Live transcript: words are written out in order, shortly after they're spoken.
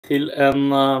Til en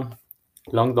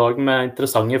lang dag med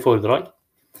interessante foredrag.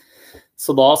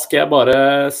 Så da skal jeg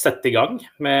bare sette I gang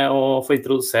med å få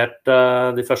introdusert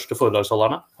de første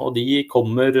foredragsholderne. Og de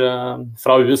kommer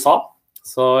fra USA,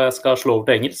 så jeg skal slå over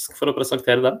til engelsk for å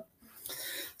presentere dem.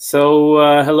 So,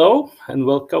 hello and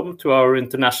welcome to our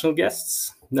international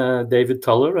guests, David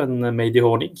Tuller and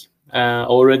ME-Konferanse.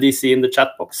 Already see in the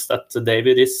chat box that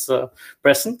David is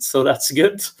present, so that's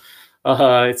good.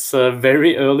 It's a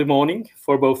very early morning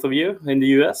for both of you in the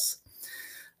US.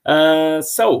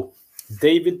 So,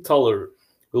 David Tuller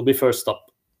will be first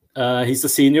up. He's a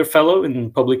senior fellow in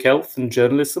public health and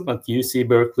journalism at UC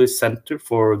Berkeley's Center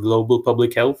for Global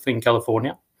Public Health in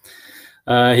California.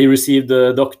 He received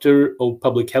a Doctor of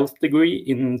Public Health degree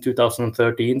in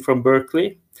 2013 from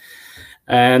Berkeley.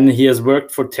 And he has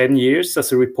worked for 10 years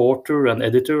as a reporter and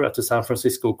editor at the San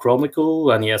Francisco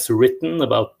Chronicle, and he has written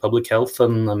about public health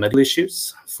and medical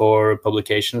issues for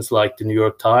publications like the New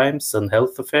York Times and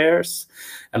Health Affairs,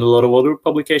 and a lot of other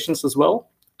publications as well.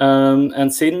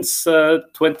 And since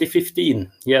 2015,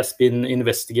 he has been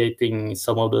investigating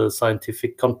some of the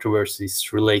scientific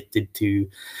controversies related to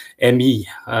ME,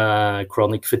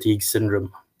 chronic fatigue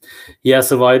syndrome. He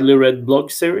has a widely read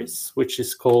blog series, which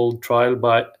is called Trial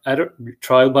by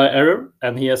Error,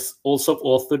 and he has also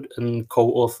authored and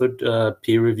co-authored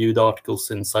peer-reviewed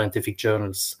articles in scientific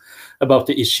journals about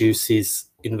the issues he's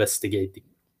investigating.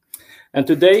 And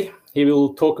today, he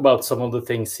will talk about some of the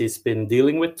things he's been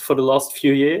dealing with for the last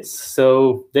few years.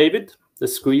 So, David, the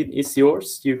screen is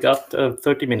yours. You've got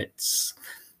 30 minutes.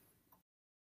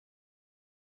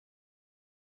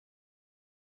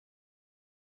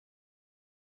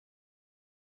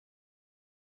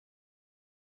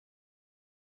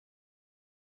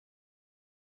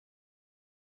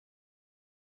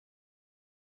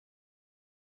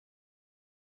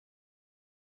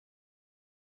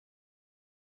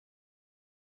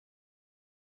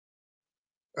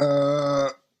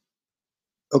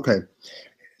 Okay.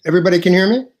 Everybody can hear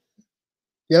me?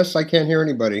 Yes, I can't hear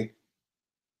anybody.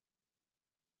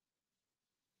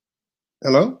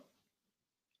 Hello?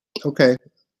 Okay.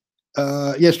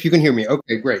 Yes, you can hear me.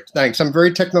 Okay, great. Thanks. I'm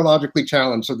very technologically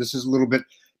challenged, so this is a little bit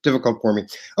difficult for me.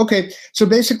 Okay, so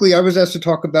basically I was asked to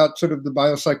talk about sort of the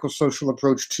biopsychosocial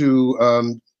approach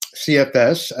to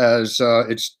CFS, as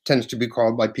it tends to be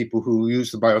called by people who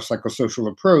use the biopsychosocial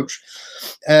approach,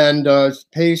 and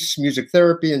PACE, music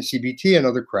therapy, and CBT, and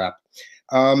other crap.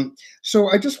 So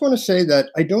I just want to say that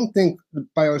I don't think the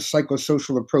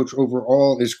biopsychosocial approach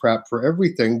overall is crap for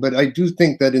everything, but I do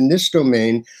think that in this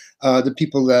domain, the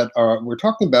people that we're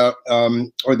talking about,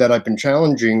 or that I've been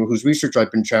challenging, whose research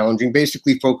I've been challenging,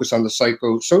 basically focus on the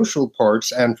psychosocial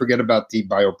parts and forget about the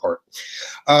bio part.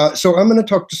 So I'm going to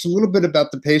talk just a little bit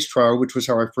about the PACE trial, which was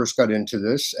how I first got into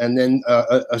this, and then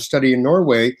a study in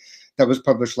Norway that was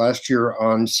published last year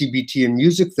on CBT and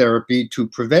music therapy to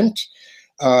prevent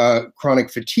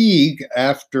chronic fatigue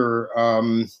after,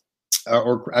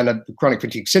 chronic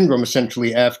fatigue syndrome,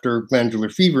 essentially after glandular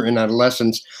fever in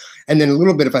adolescents. And then a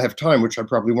little bit, if I have time, which I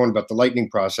probably won't, about the lightning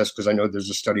process, because I know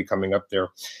there's a study coming up there,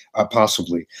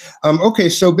 possibly. Okay,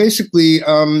 so basically,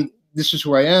 this is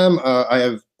who I am. I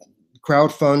have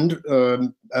crowdfund,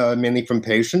 mainly from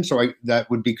patients, so that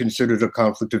would be considered a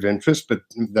conflict of interest, but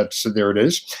there it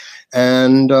is.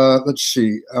 And let's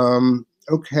see.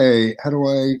 Okay, how do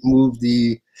I move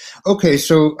the, okay,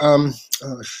 so, oh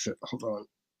shit, hold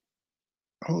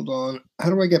on. How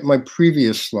do I get my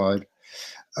previous slide?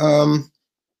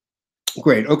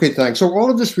 Great, okay, thanks. So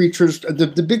all of this research,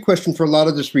 the big question for a lot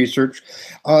of this research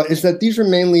is that these are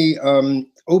mainly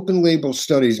open label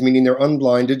studies, meaning they're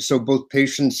unblinded, so both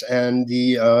patients and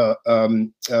the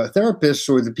therapists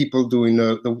or the people doing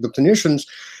the clinicians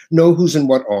know who's in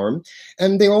what arm,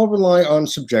 and they all rely on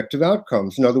subjective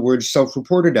outcomes, in other words,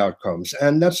 self-reported outcomes.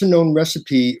 And that's a known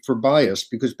recipe for bias,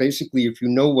 because basically if you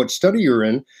know what study you're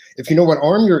in, if you know what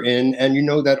arm you're in, and you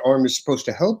know that arm is supposed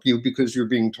to help you because you're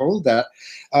being told that,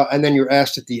 and then you're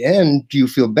asked at the end, do you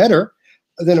feel better?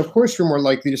 Then of course you're more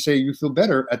likely to say you feel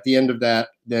better at the end of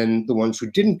that than the ones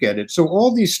who didn't get it. So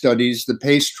all these studies, the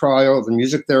PACE trial, the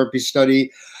music therapy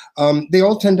study, they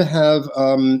all tend to have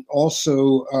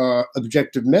also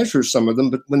objective measures, some of them,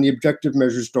 but when the objective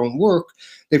measures don't work,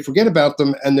 they forget about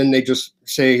them, and then they just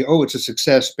say, oh, it's a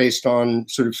success based on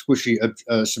sort of squishy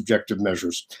subjective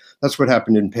measures. That's what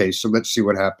happened in PACE, so let's see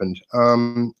what happened.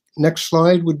 Next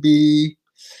slide would be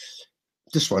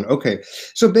this one. Okay,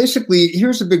 so basically,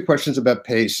 here's the big questions about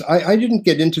PACE. I didn't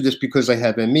get into this because I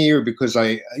have ME or because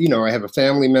I have a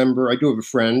family member. I do have a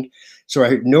friend, so I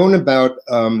had known about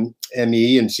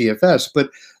ME and CFS. But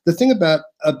the thing about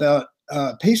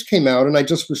PACE came out, and I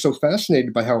just was so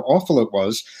fascinated by how awful it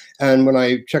was. And when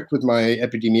I checked with my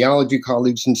epidemiology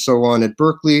colleagues and so on at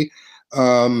Berkeley,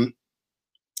 they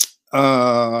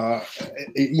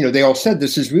all said,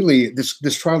 this is really,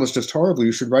 this trial is just horrible.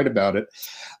 You should write about it.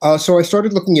 So I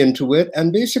started looking into it,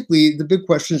 and basically the big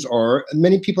questions are,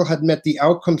 many people had met the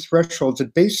outcome thresholds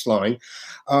at baseline,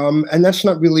 and that's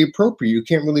not really appropriate. You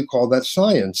can't really call that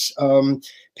science.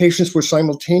 Patients were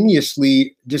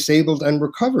simultaneously disabled and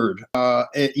recovered,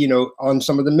 on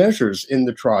some of the measures in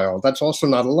the trial. That's also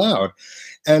not allowed.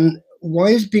 And why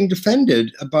is being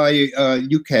defended by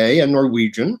UK and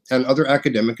Norwegian and other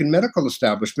academic and medical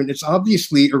establishment? It's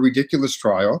obviously a ridiculous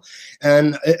trial,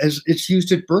 and as it's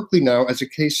used at Berkeley now as a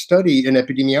case study in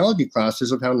epidemiology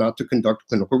classes of how not to conduct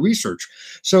clinical research.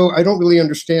 So I don't really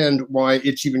understand why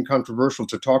it's even controversial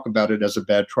to talk about it as a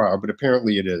bad trial, but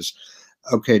apparently it is.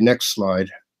 Okay, next slide.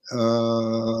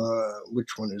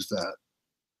 Which one is that?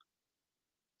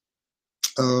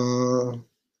 Oh,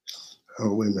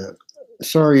 wait a minute.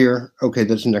 Sorry here. Okay,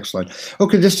 that's the next slide.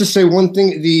 Okay, just to say one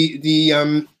thing,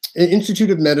 the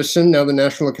Institute of Medicine, now the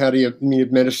National Academy of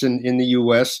Medicine in the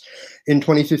US, in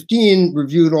 2015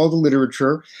 reviewed all the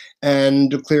literature and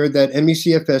declared that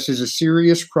ME-CFS is a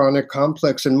serious, chronic,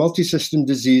 complex, and multi-system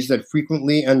disease that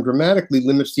frequently and dramatically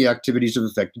limits the activities of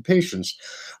affected patients.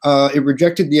 It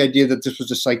rejected the idea that this was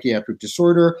a psychiatric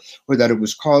disorder, or that it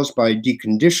was caused by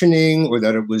deconditioning, or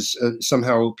that it was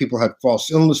somehow people had false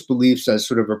illness beliefs as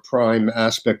sort of a prime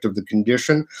aspect of the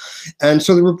condition. And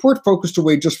so the report focused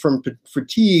away just from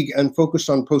fatigue and focused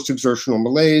on post-exertional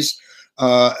malaise,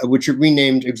 which it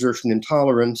renamed exertion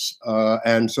intolerance.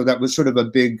 And so that was sort of a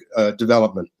big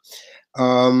development.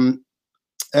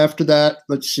 After that,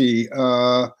 let's see.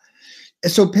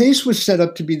 So PACE was set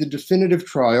up to be the definitive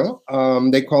trial.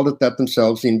 They called it that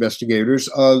themselves, the investigators,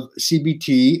 of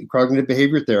CBT, cognitive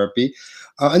behavior therapy.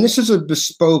 And this is a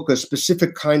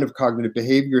specific kind of cognitive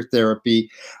behavior therapy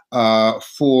to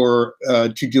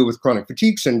deal with chronic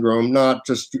fatigue syndrome, not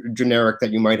just generic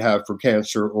that you might have for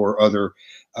cancer or other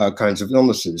kinds of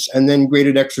illnesses. And then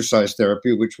graded exercise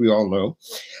therapy, which we all know.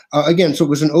 Again, so it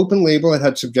was an open label. It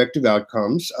had subjective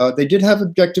outcomes. They did have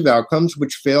objective outcomes,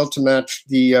 which failed to match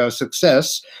the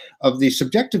success of the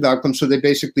subjective outcomes. So they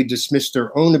basically dismissed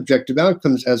their own objective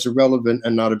outcomes as irrelevant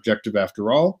and not objective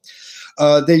after all.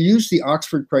 They used the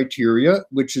Oxford criteria,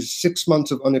 which is 6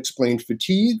 months of unexplained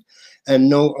fatigue and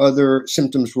no other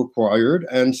symptoms required.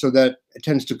 And so that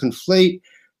tends to conflate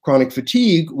chronic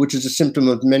fatigue, which is a symptom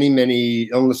of many, many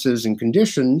illnesses and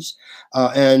conditions,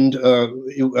 and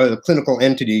a clinical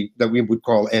entity that we would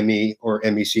call ME or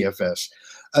ME-CFS.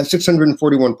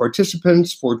 641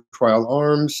 participants, 4 trial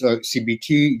arms,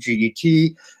 CBT,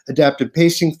 GET, adaptive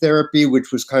pacing therapy,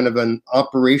 which was kind of an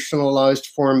operationalized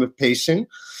form of pacing,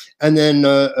 and then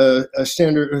a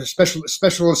standard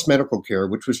specialist medical care,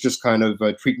 which was just kind of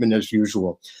treatment as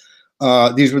usual.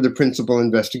 These were the principal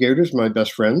investigators, my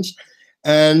best friends.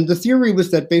 And the theory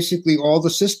was that basically all the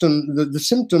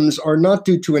symptoms are not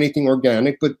due to anything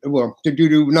organic, but, well, they're due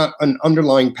to not an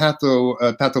underlying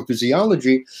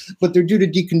pathophysiology, but they're due to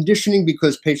deconditioning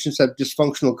because patients have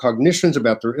dysfunctional cognitions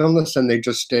about their illness and they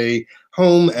just stay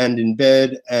home and in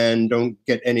bed and don't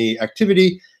get any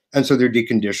activity. And so they're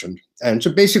deconditioned. And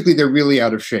so basically they're really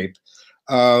out of shape.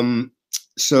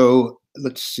 So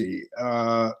let's see.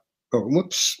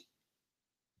 Whoops.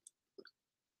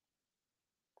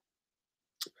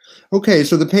 Okay,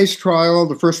 so the PACE trial,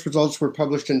 the first results were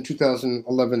published in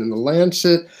 2011 in The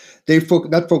Lancet.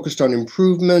 That focused on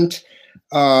improvement,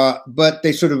 but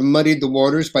they sort of muddied the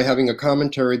waters by having a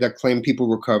commentary that claimed people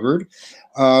recovered.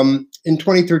 In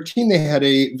 2013, they had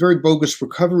a very bogus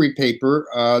recovery paper.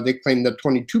 They claimed that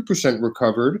 22%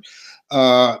 recovered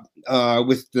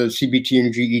with the CBT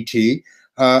and GET.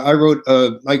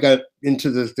 I got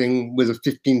into the thing with a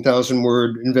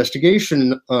 15,000-word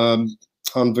investigation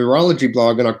on virology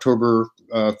blog in October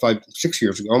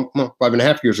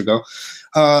 5.5 years ago.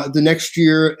 The next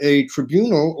year, a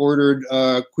tribunal ordered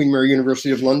Queen Mary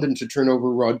University of London to turn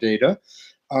over raw data.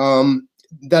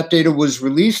 That data was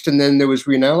released, and then there was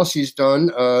reanalyses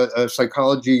done.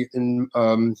 Psychology in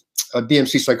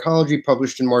BMC Psychology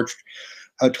published in March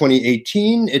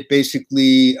 2018. It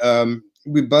basically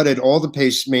rebutted all the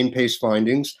main PACE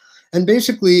findings. And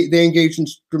basically, they engaged in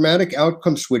dramatic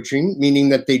outcome switching, meaning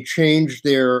that they changed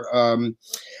their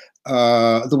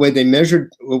the way they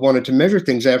wanted to measure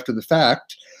things after the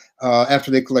fact,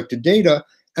 after they collected data.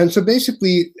 And so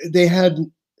basically, they had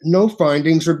no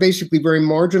findings, or basically very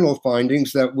marginal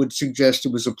findings that would suggest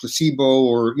it was a placebo,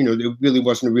 or it really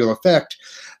wasn't a real effect.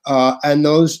 And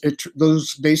those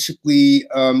basically,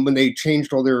 when they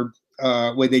changed all their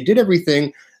way they did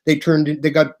everything, they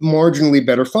got marginally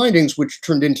better findings, which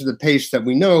turned into the PACE that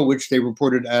we know, which they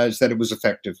reported as that it was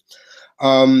effective.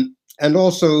 And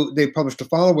also, they published a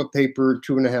follow-up paper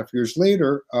 2.5 years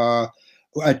later, a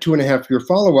 2.5-year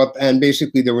follow-up, and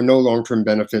basically there were no long-term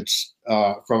benefits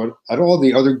from it at all.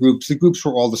 The other groups, the groups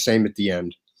were all the same at the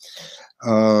end.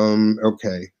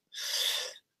 Okay.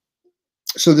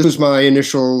 So this was my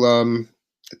initial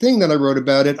thing that I wrote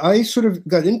about it. I sort of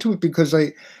got into it because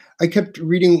I kept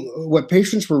reading what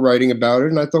patients were writing about it,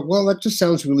 and I thought, well, that just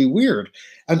sounds really weird.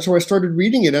 And so I started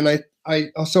reading it, and I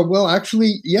said, well,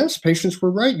 actually, yes, patients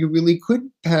were right. You really could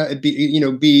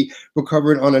be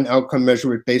recovered on an outcome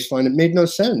measure at baseline. It made no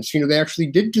sense. They actually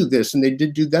did do this, and they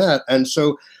did do that. And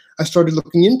so I started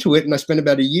looking into it, and I spent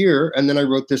about a year, and then I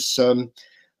wrote this,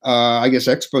 I guess,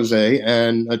 expose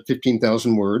and at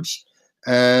 15,000 words.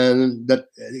 And that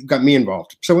got me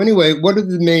involved. So anyway, what are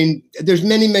the main? There's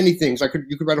many things.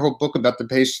 You could write a whole book about the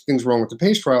PACE, things wrong with the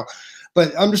PACE trial,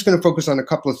 but I'm just going to focus on a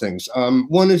couple of things.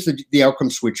 One is the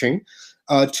outcome switching.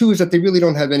 Two is that they really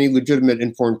don't have any legitimate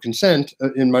informed consent,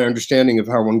 in my understanding of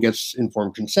how one gets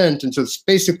informed consent. And so it's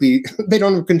basically they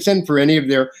don't have consent for any of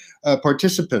their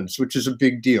participants, which is a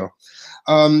big deal.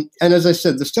 And as I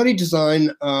said, the study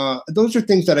design, those are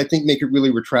things that I think make it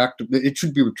really retractable. It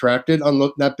should be retracted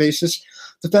on that basis.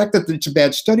 The fact that it's a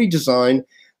bad study design,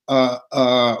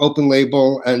 open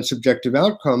label and subjective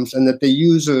outcomes, and that they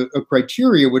use a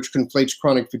criteria which conflates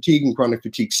chronic fatigue and chronic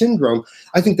fatigue syndrome,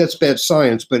 I think that's bad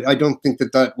science, but I don't think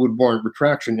that would warrant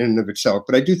retraction in and of itself.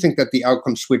 But I do think that the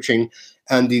outcome switching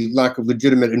and the lack of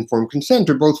legitimate informed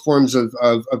consent are both forms of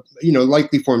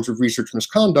likely forms of research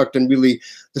misconduct, and really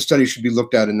the study should be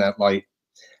looked at in that light.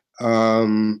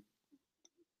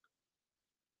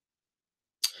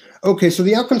 Okay, so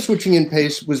the outcome switching in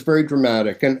PACE was very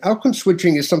dramatic, and outcome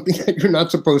switching is something that you're not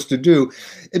supposed to do.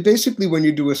 It basically, when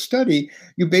you do a study,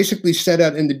 you basically set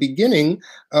out in the beginning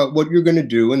what you're going to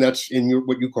do, and that's in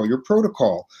what you call your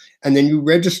protocol. And then you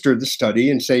register the study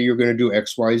and say you're going to do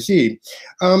X, Y, Z.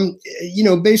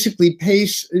 Basically,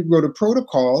 PACE wrote a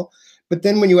protocol, but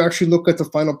then when you actually look at the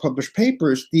final published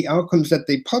papers, the outcomes that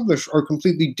they publish are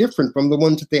completely different from the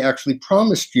ones that they actually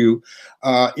promised you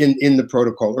in the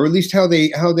protocol, or at least how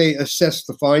they assess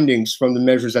the findings from the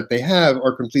measures that they have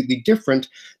are completely different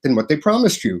than what they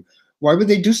promised you. Why would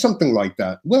they do something like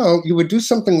that? Well, you would do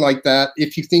something like that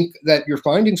if you think that your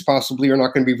findings possibly are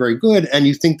not going to be very good, and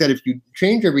you think that if you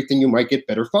change everything, you might get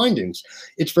better findings.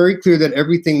 It's very clear that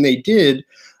everything they did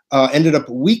ended up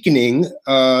weakening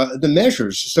the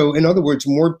measures. So in other words,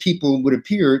 more people would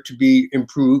appear to be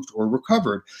improved or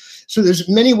recovered. So there's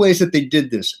many ways that they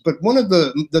did this, but one of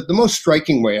the most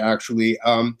striking way actually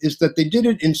is that they did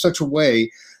it in such a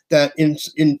way that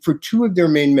for two of their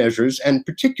main measures, and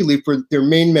particularly for their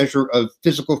main measure of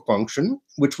physical function,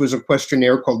 which was a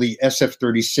questionnaire called the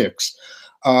SF-36,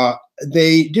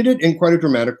 they did it in quite a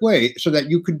dramatic way so that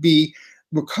you could be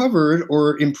recovered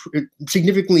or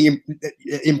significantly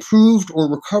improved or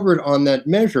recovered on that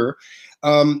measure,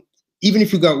 even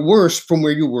if you got worse from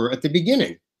where you were at the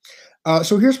beginning.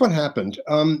 So here's what happened.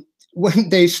 When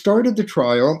they started the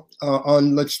trial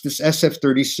on this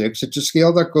SF-36, it's a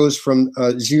scale that goes from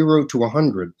 0 to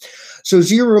 100. So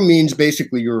 0 means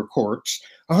basically you're a corpse.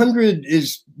 100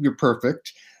 is you're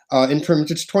perfect. In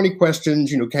terms, it's 20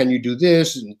 questions. Can you do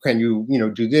this? Can you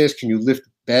do this? Can you lift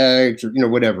bags, or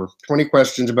whatever? 20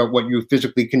 questions about what you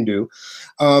physically can do.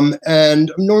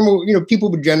 And normal,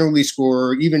 people would generally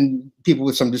score, even people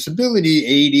with some disability,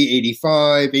 80,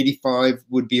 85. 85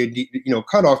 would be a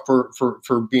cutoff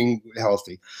for being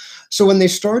healthy. So when they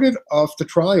started off the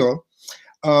trial,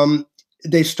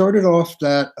 they started off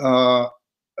that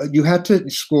you had to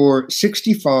score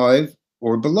 65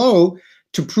 or below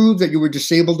to prove that you were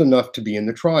disabled enough to be in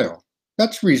the trial.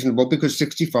 That's reasonable because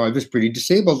 65 is pretty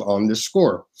disabled on this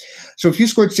score. So if you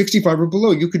scored 65 or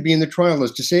below, you could be in the trial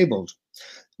as disabled.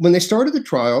 When they started the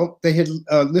trial, they had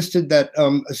listed that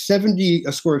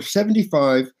a score of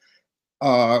 75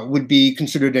 would be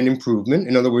considered an improvement.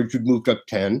 In other words, you'd moved up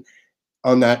 10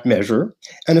 on that measure.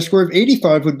 And a score of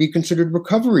 85 would be considered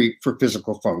recovery for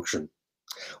physical function.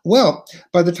 Well,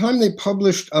 by the time they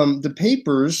published the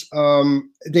papers,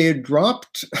 they had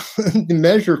dropped the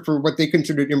measure for what they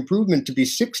considered improvement to be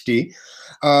 60.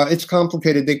 It's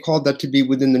complicated. They called that to be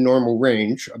within the normal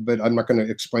range, but I'm not going to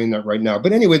explain that right now.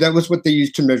 But anyway, that was what they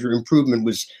used to measure improvement,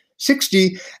 was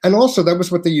 60. And also that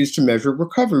was what they used to measure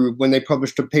recovery when they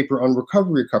published a paper on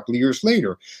recovery a couple of years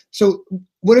later. So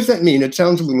what does that mean? It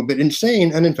sounds a little bit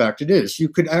insane, and in fact it is. You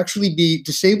could actually be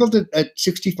disabled at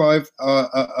 65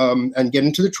 and get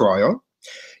into the trial.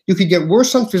 You could get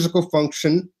worse on physical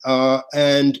function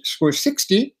and score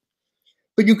 60,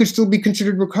 but you could still be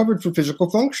considered recovered for physical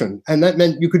function. And that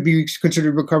meant you could be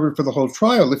considered recovered for the whole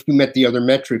trial if you met the other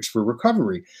metrics for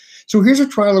recovery. So here's a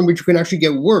trial in which you can actually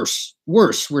get worse,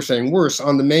 we're saying worse,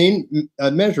 on the main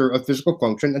measure of physical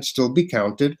function and still be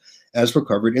counted as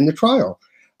recovered in the trial,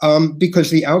 because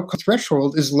the outcome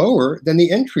threshold is lower than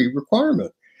the entry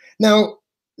requirement. Now,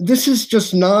 this is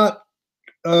just not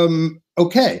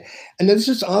okay. And this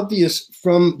is obvious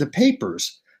from the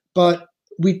papers, but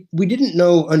we didn't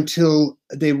know until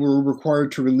they were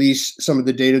required to release some of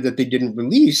the data that they didn't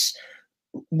release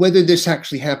whether this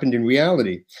actually happened in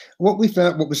reality. What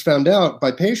was found out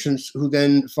by patients who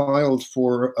then filed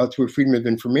for through a Freedom of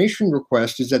Information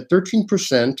request is that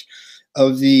 13%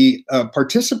 of the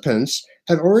participants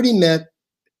had already met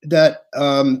that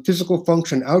physical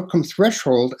function outcome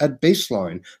threshold at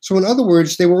baseline. So in other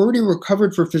words, they were already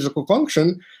recovered for physical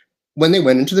function when they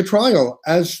went into the trial,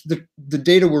 as the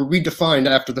data were redefined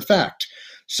after the fact.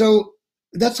 So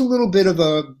that's a little bit of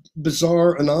a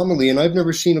bizarre anomaly, and I've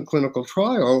never seen a clinical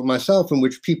trial myself in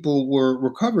which people were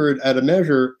recovered at a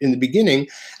measure in the beginning.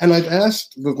 And I've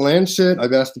asked the Lancet,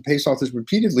 I've asked the PACE authors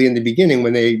repeatedly in the beginning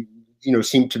when they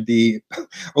seemed to be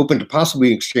open to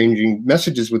possibly exchanging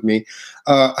messages with me,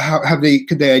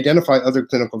 could they identify other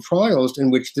clinical trials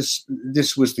in which this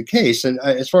was the case? And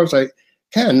as far as I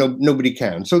can, nobody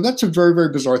can. So that's a very, very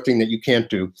bizarre thing that you can't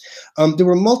do. There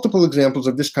were multiple examples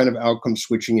of this kind of outcome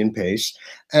switching in PACE,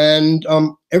 and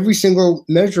every single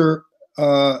measure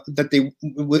that they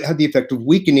had the effect of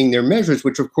weakening their measures,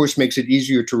 which of course makes it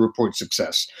easier to report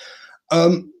success.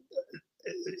 The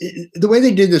way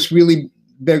they did this really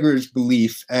beggars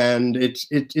belief, and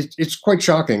it's quite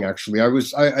shocking, actually.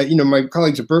 My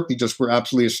colleagues at Berkeley just were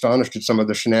absolutely astonished at some of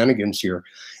the shenanigans here,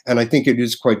 and I think it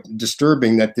is quite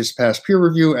disturbing that this passed peer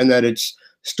review and that it's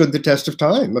stood the test of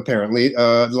time. Apparently,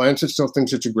 the Lancet still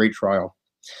thinks it's a great trial.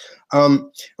 I'm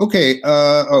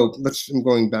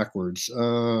going backwards.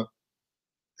 I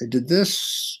did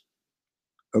this.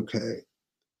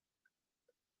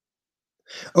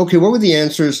 Okay, what were the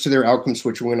answers to their outcome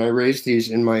switching when I raised these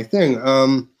in my thing?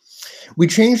 We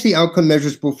changed the outcome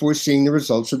measures before seeing the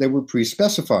results, so they were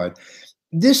pre-specified.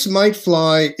 This might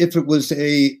fly if it was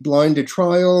a blinded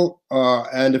trial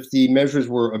and if the measures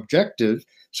were objective,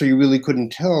 so you really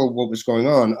couldn't tell what was going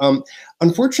on.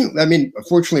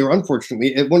 Fortunately or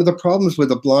unfortunately, one of the problems with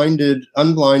a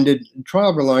unblinded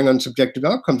trial relying on subjective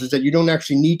outcomes is that you don't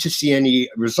actually need to see any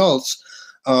results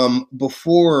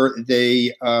before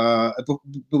they,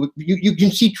 you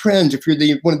can see trends. If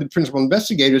you're one of the principal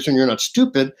investigators and you're not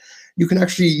stupid, you can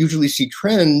actually usually see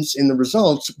trends in the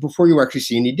results before you actually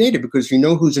see any data, because you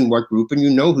know who's in what group and you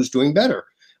know who's doing better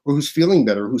or who's feeling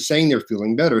better, who's saying they're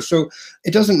feeling better. So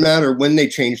it doesn't matter when they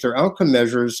changed their outcome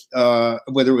measures,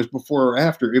 whether it was before or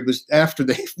after. It was after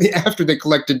they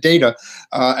collected data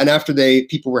and after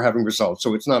people were having results.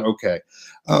 So it's not okay.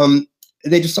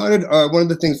 They decided, one of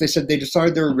the things they said, they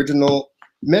decided their original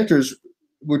measures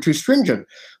were too stringent.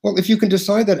 Well, if you can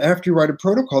decide that after you write a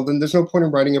protocol, then there's no point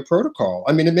in writing a protocol.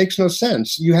 I mean, it makes no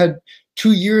sense. You had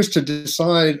 2 years to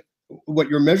decide what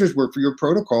your measures were for your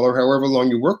protocol or however long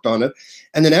you worked on it.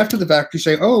 And then after the fact, you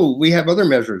say, oh, we have other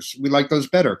measures. We like those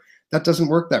better. That doesn't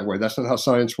work that way. That's not how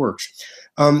science works.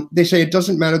 They say it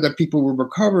doesn't matter that people were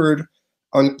recovered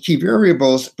on key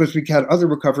variables, but we had other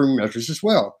recovery measures as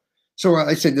well. So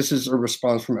I say this is a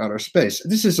response from outer space.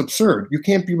 This is absurd. You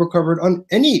can't be recovered on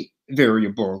any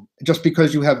variable just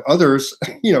because you have others,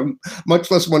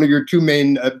 much less one of your two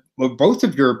main, both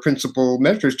of your principal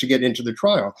measures to get into the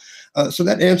trial. So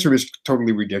that answer is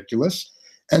totally ridiculous.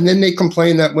 And then they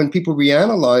complain that when people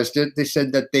reanalyzed it, they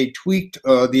said that they tweaked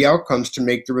the outcomes to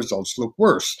make the results look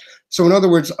worse. So in other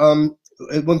words,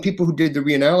 when people who did the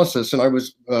reanalysis, and I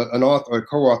was a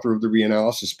co-author of the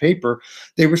reanalysis paper,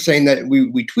 they were saying that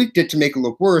we tweaked it to make it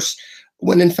look worse,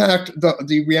 when in fact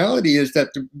the reality is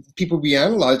that the people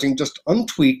reanalyzing just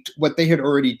untweaked what they had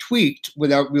already tweaked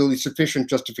without really sufficient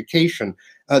justification.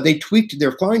 They tweaked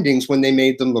their findings when they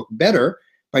made them look better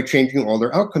by changing all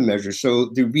their outcome measures. So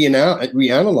the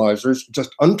reanalyzers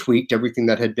just untweaked everything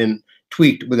that had been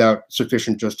tweaked without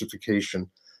sufficient justification.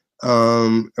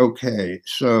 Okay,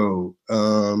 so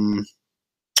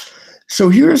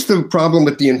here's the problem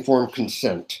with the informed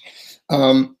consent.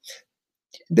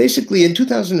 Basically, in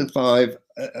 2005,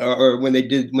 or when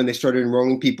they started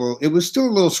enrolling people, it was still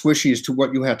a little squishy as to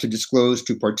what you had to disclose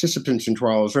to participants in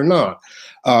trials or not,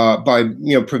 by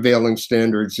prevailing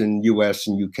standards in US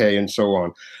and UK and so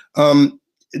on.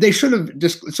 They should have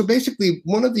so basically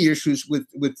one of the issues with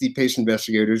the PACE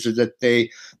investigators is that the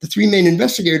three main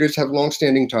investigators have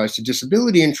longstanding ties to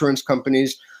disability insurance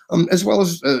companies, as well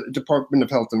as Department of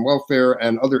Health and Welfare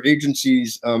and other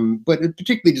agencies, but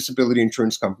particularly disability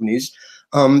insurance companies,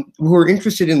 who are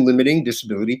interested in limiting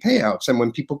disability payouts. And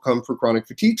when people come for chronic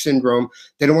fatigue syndrome,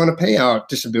 they don't want to pay out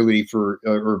disability for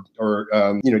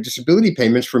disability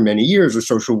payments for many years, or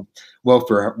social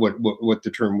welfare, what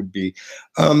the term would be.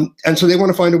 And so they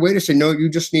want to find a way to say, no, you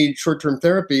just need short-term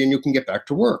therapy and you can get back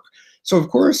to work. So, of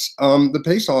course, the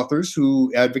PACE authors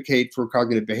who advocate for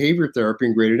cognitive behavior therapy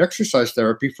and graded exercise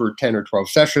therapy for 10 or 12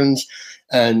 sessions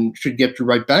and should get you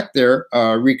right back there,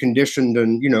 reconditioned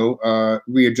and,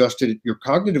 readjusted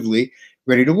cognitively,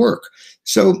 ready to work.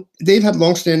 So they've had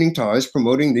longstanding ties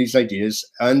promoting these ideas.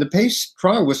 And the PACE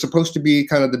trial was supposed to be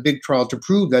kind of the big trial to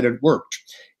prove that it worked,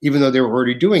 even though they were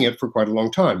already doing it for quite a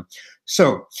long time.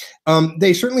 So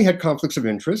they certainly had conflicts of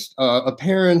interest,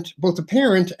 both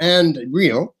apparent and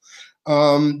real.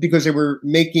 Because they were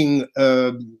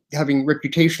having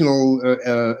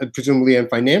reputational, presumably, and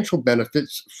financial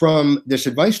benefits from this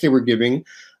advice they were giving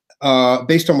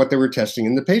based on what they were testing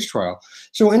in the PACE trial.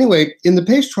 So anyway, in the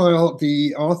PACE trial,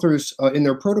 the authors, in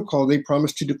their protocol, they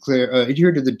promised to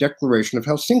adhere to the Declaration of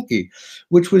Helsinki,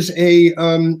 which was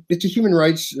it's a human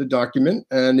rights document,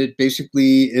 and it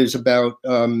basically is about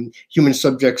human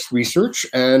subjects research.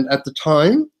 And at the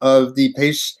time of the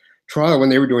PACE trial, when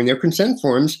they were doing their consent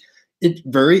forms, it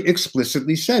very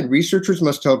explicitly said researchers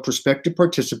must tell prospective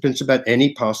participants about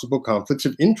any possible conflicts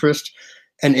of interest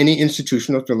and any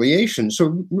institutional affiliation.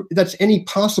 So that's any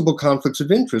possible conflicts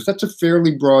of interest. That's a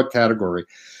fairly broad category.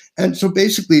 And so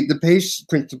basically the PACE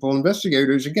principal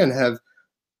investigators, again, have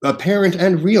apparent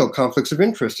and real conflicts of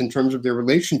interest in terms of their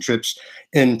relationships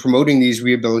in promoting these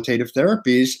rehabilitative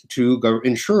therapies to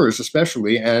insurers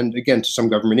especially, and again, to some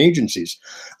government agencies.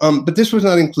 But this was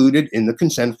not included in the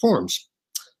consent forms.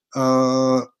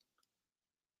 So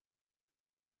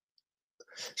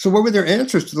what were their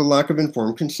answers to the lack of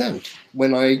informed consent?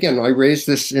 When I raised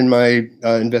this in my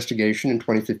investigation in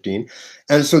 2015.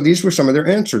 And so these were some of their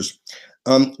answers.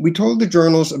 We told the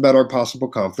journals about our possible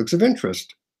conflicts of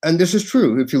interest. And this is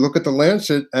true. If you look at the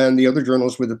Lancet and the other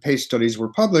journals where the PACE studies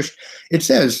were published, it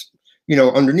says,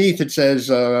 underneath it says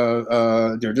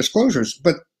their disclosures.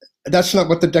 But that's not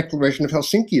what the Declaration of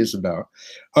Helsinki is about.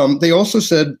 They also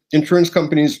said insurance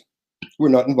companies were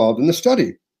not involved in the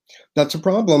study. That's a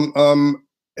problem.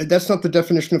 That's not the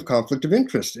definition of conflict of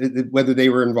interest, whether they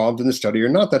were involved in the study or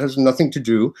not. That has nothing to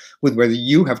do with whether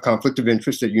you have conflict of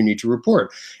interest that you need to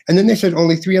report. And then they said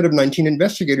only 3 out of 19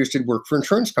 investigators did work for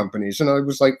insurance companies. And I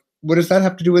was like, what does that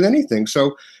have to do with anything?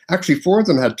 So actually 4 of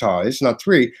them had ties, not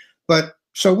 3. But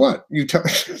so what? You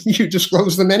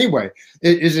disclose them anyway.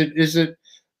 Is it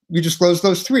you disclose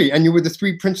those 3, and you were the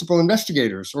 3 principal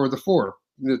investigators, or the 4.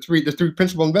 The three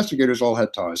principal investigators all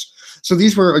had ties. So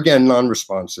these were, again,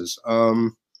 non-responses.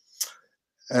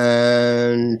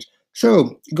 And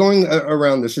so going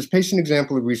around this, is PACE an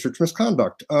example of research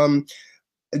misconduct?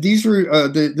 These were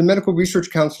the Medical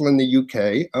Research Council in the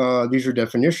UK. These are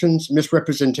definitions: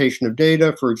 misrepresentation of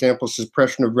data, for example,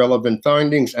 suppression of relevant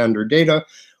findings and or data,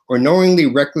 or knowingly,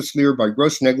 recklessly, or by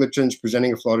gross negligence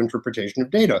presenting a flawed interpretation of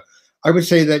data. I would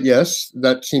say that, yes,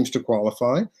 that seems to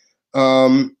qualify.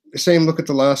 Same look at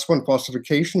the last one,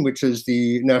 falsification, which is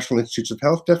the National Institutes of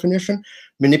Health definition: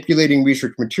 manipulating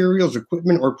research materials,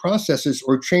 equipment, or processes,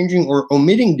 or changing or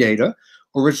omitting data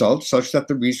or results such that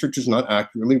the research is not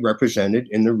accurately represented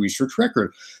in the research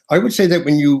record. I would say that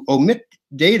when you omit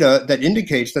data that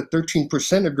indicates that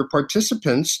 13% of your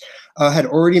participants had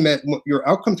already met your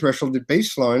outcome threshold at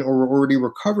baseline, or were already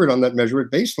recovered on that measure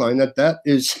at baseline, that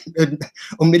is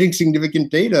omitting significant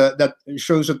data that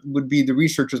shows that would be the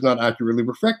research is not accurately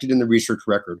reflected in the research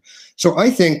record. So I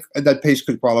think that PACE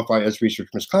could qualify as research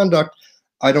misconduct.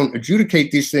 I don't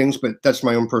adjudicate these things, but that's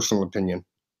my own personal opinion.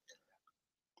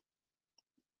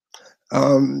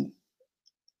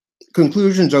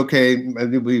 Conclusions, okay,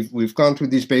 we've gone through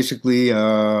these basically.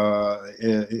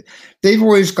 They've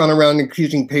always gone around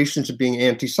accusing patients of being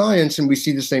anti-science, and we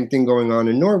see the same thing going on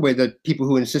in Norway, that people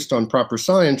who insist on proper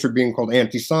science are being called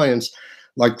anti-science,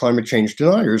 like climate change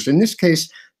deniers. In this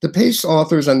case, the PACE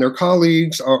authors and their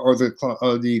colleagues are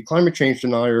the climate change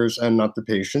deniers and not the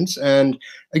patients. And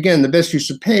again, the best use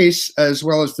of PACE, as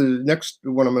well as the next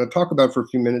one I'm going to talk about for a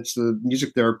few minutes, the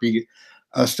music therapy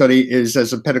study, is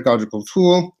as a pedagogical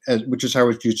tool, which is how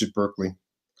it's used at Berkeley.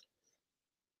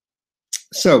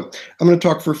 So I'm going to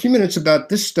talk for a few minutes about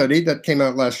this study that came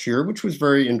out last year, which was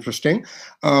very interesting.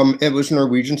 It was a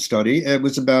Norwegian study. It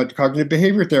was about cognitive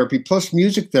behavior therapy plus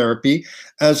music therapy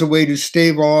as a way to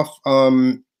stave off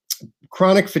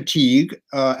chronic fatigue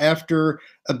after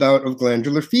a bout of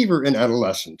glandular fever in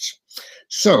adolescents.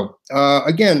 So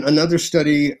again, another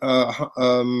study,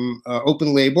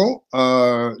 open label,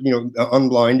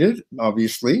 unblinded,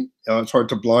 obviously. It's hard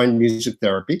to blind music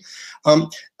therapy. So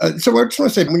I just want to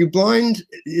say, when you blind,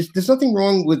 there's nothing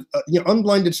wrong with,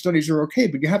 unblinded studies are okay,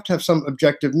 but you have to have some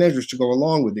objective measures to go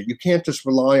along with it. You can't just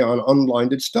rely on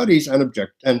unblinded studies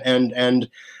and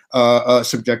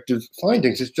subjective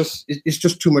findings. It's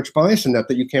just too much bias in that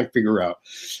you can't figure out.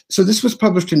 So this was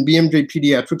published in BMJ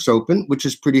Pediatrics Open, which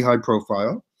is pretty high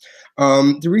profile.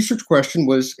 The research question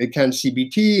was, can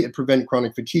CBT prevent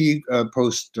chronic fatigue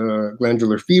post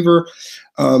glandular fever?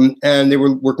 And they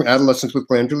were working with adolescents with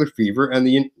glandular fever,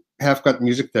 and half got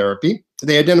music therapy.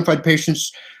 They identified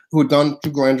patients who had gone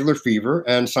through glandular fever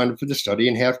and signed up for the study,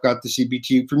 and half got the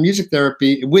CBT for music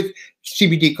therapy with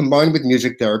CBT combined with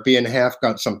music therapy, and half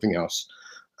got something else.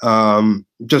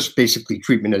 Just basically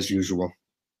treatment as usual.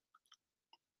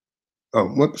 Oh,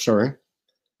 whoops, sorry.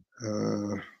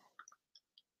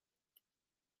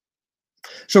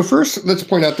 So first, let's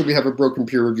point out that we have a broken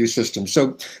peer review system.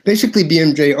 So basically,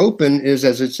 BMJ Open is,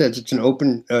 as it says, it's an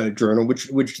open journal,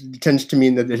 which tends to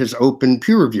mean that it has open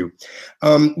peer review,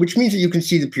 which means that you can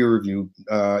see the peer review.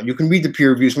 You can read the peer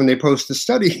reviews when they post the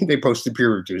study. They post the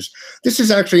peer reviews. This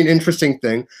is actually an interesting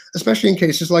thing, especially in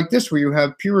cases like this, where you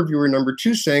have peer reviewer number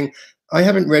 2 saying, "I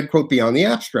haven't read, quote, beyond the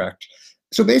abstract."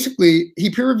 So basically, he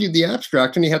peer reviewed the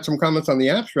abstract and he had some comments on the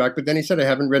abstract, but then he said, "I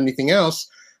haven't read anything else."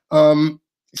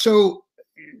 So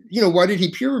why did he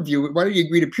peer review it? Why did he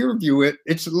agree to peer review it?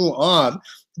 It's a little odd,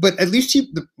 but at least it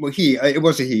was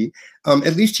a he,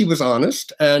 at least he was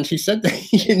honest, and he said that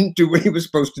he didn't do what he was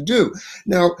supposed to do.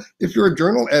 Now, if you're a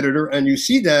journal editor and you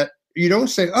see that, you don't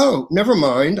say, "Oh, never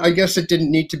mind, I guess it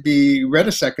didn't need to be read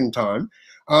a second time."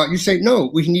 You say, "No,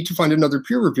 we need to find another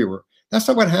peer reviewer." That's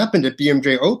not what happened at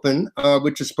BMJ Open,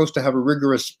 which is supposed to have a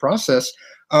rigorous process.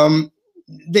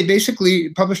 They basically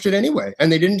published it anyway,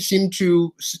 and they didn't seem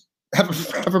to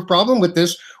have a problem with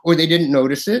this, or they didn't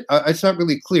notice it. It's not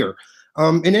really clear.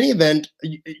 In any event,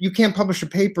 you can't publish a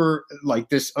paper like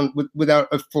this without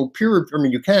a full peer review. I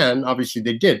mean, you can, obviously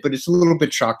they did, but it's a little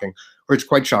bit shocking, or it's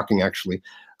quite shocking, actually.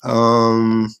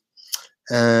 And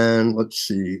let's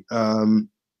see. But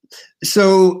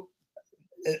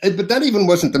that even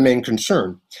wasn't the main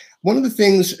concern. One of the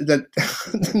things that,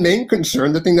 the main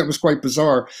concern, the thing that was quite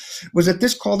bizarre, was that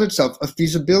this called itself a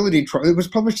feasibility trial. It was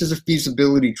published as a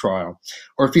feasibility trial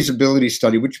or a feasibility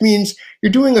study, which means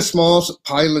you're doing a small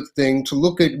pilot thing to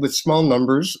look at with small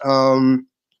numbers.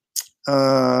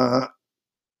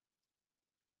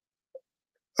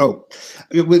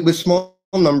 With small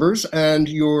numbers, and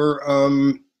you're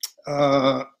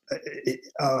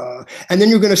and then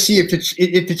you're going to see if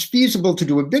it's feasible to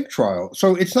do a big trial.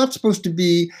 So it's not supposed to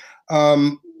be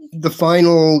the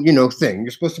final, thing.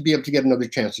 You're supposed to be able to get another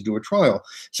chance to do a trial.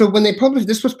 So when they published,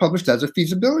 this was published as a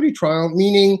feasibility trial,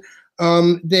 meaning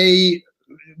they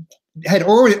had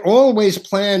always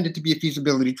planned it to be a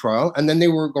feasibility trial, and then they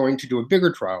were going to do a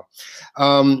bigger trial.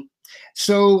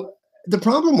 So the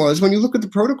problem was, when you look at the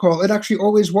protocol, it actually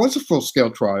always was a full-scale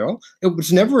trial. It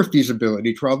was never a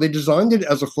feasibility trial. They designed it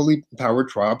as a fully powered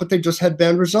trial, but they just had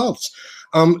bad results.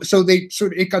 So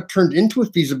it got turned into a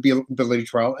feasibility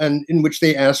trial, and in which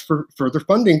they asked for further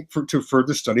funding to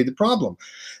further study the problem.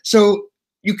 So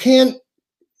you can't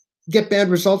get bad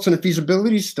results in a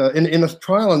feasibility in a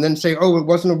trial and then say, "Oh, it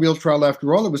wasn't a real trial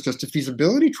after all. It was just a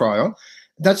feasibility trial."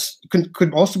 That's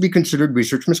could also be considered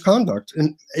research misconduct,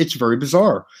 and it's very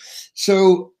bizarre.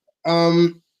 So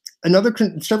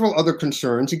several other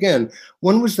concerns. Again,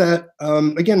 one was that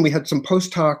again, we had some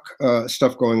post hoc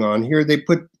stuff going on here. They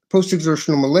put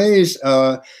post-exertional malaise.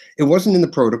 It wasn't in the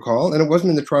protocol and it wasn't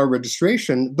in the trial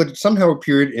registration, but it somehow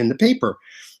appeared in the paper,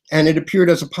 and it appeared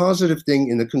as a positive thing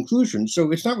in the conclusion.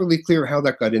 So it's not really clear how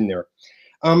that got in there.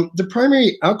 The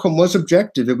primary outcome was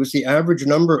objective. It was the average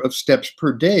number of steps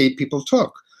per day people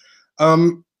took.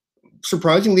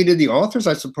 Surprisingly to the authors,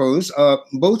 I suppose,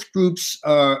 both groups,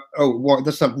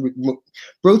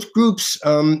 both groups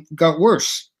got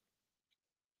worse.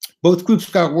 Both groups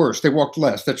got worse. They walked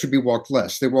less. That should be walked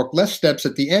less. They walked less steps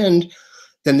at the end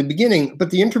than the beginning,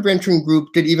 but the intervention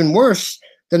group did even worse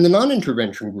than the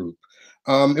non-intervention group.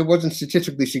 It wasn't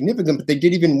statistically significant, but they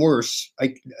did even worse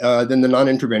than the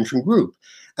non-intervention group.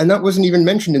 And that wasn't even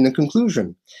mentioned in the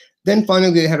conclusion. Then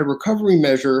finally, they had a recovery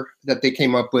measure that they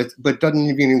came up with, but doesn't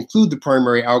even include the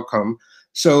primary outcome.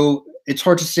 So it's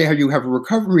hard to say how you have a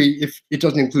recovery if it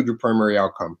doesn't include your primary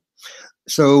outcome.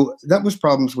 So that was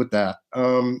problems with that.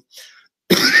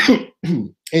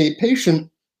 A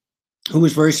patient who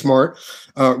was very smart,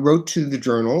 wrote to the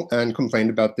journal and complained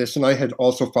about this. And I had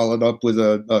also followed up with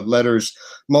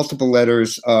multiple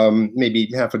letters, maybe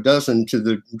half a dozen to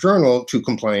the journal to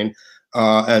complain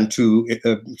and to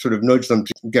sort of nudge them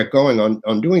to get going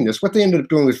on doing this. What they ended up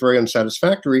doing was very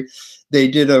unsatisfactory. They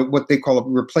did what they call a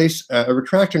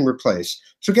retract and replace.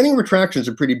 So getting a retraction is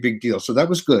a pretty big deal. So that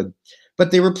was good.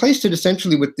 But they replaced it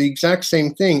essentially with the exact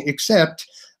same thing, except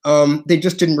they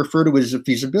just didn't refer to it as a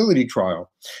feasibility trial.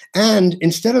 And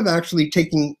instead of actually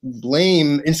taking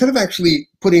blame, instead of actually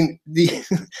putting the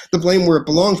blame where it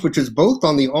belongs, which is both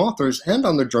on the authors and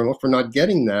on the journal for not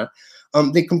getting that,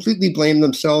 they completely blame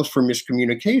themselves for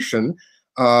miscommunication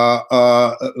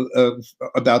about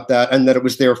that, and that it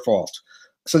was their fault.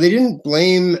 So they didn't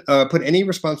put any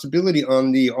responsibility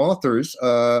on the authors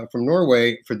from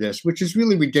Norway for this, which is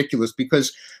really ridiculous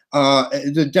because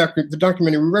the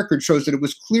documentary record shows that it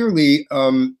was clearly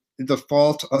the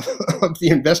fault of the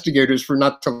investigators for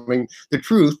not telling the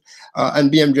truth,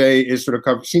 and BMJ is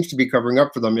seems to be covering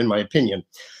up for them, in my opinion.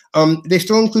 They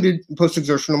still included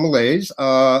post-exertional malaise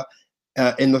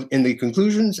in the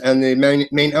conclusions, and the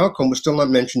main outcome was still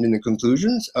not mentioned in the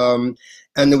conclusions.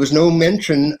 And there was no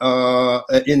mention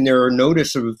in their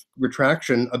notice of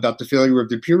retraction about the failure of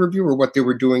the peer review or what they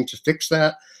were doing to fix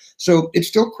that. So it's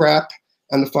still crap,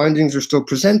 and the findings are still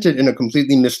presented in a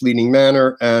completely misleading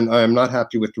manner, and I am not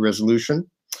happy with the resolution.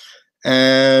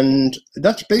 And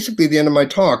that's basically the end of my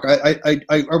talk. I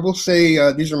will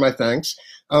say, these are my thanks.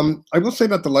 I will say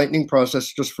about the lightning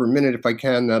process just for a minute, if I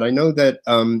can, that I know that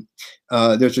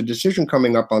there's a decision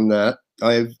coming up on that.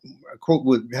 I've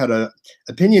had an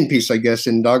opinion piece, I guess,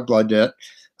 in Dagbladet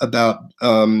about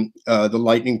the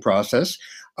lightning process.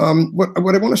 What I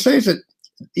want to say is that,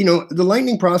 the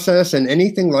lightning process and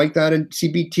anything like that, and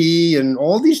CBT and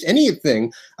all these,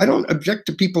 anything, I don't object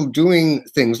to people doing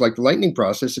things like the lightning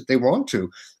process if they want to.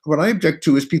 What I object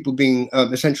to is people being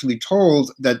essentially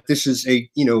told that this is a,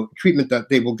 treatment that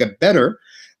they will get better.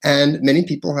 And many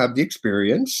people have the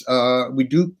experience. We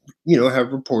do,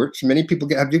 have reports. Many people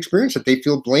have the experience that they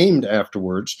feel blamed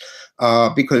afterwards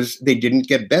because they didn't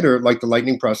get better, like the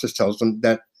lightning process tells them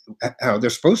that how they're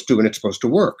supposed to, and it's supposed to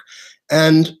work.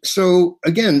 And so,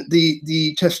 again,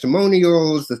 the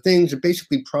testimonials, the things, it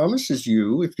basically promises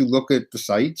you, if you look at the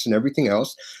sites and everything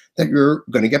else, that you're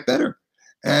going to get better.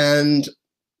 And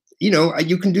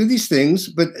you can do these things,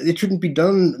 but it shouldn't be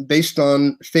done based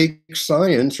on fake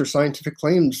science or scientific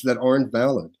claims that aren't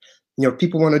valid. If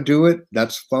people want to do it,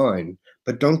 that's fine,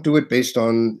 but don't do it based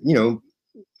on,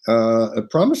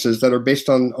 promises that are based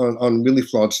on really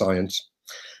flawed science.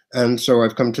 And so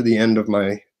I've come to the end of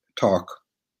my talk.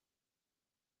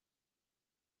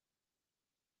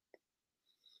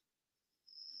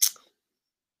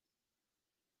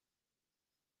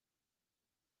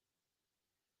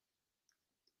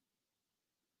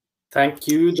 Thank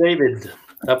you, David.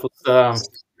 That was a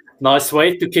nice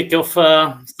way to kick off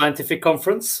a scientific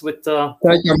conference with.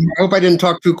 Thank you. I hope I didn't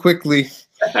talk too quickly.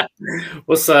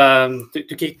 Was to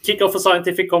kick off a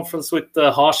scientific conference with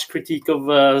a harsh critique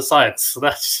of science.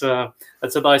 That's a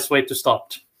nice way to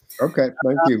start. Okay,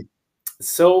 thank you.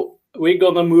 So we're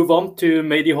gonna move on to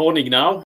Mady Hornig now.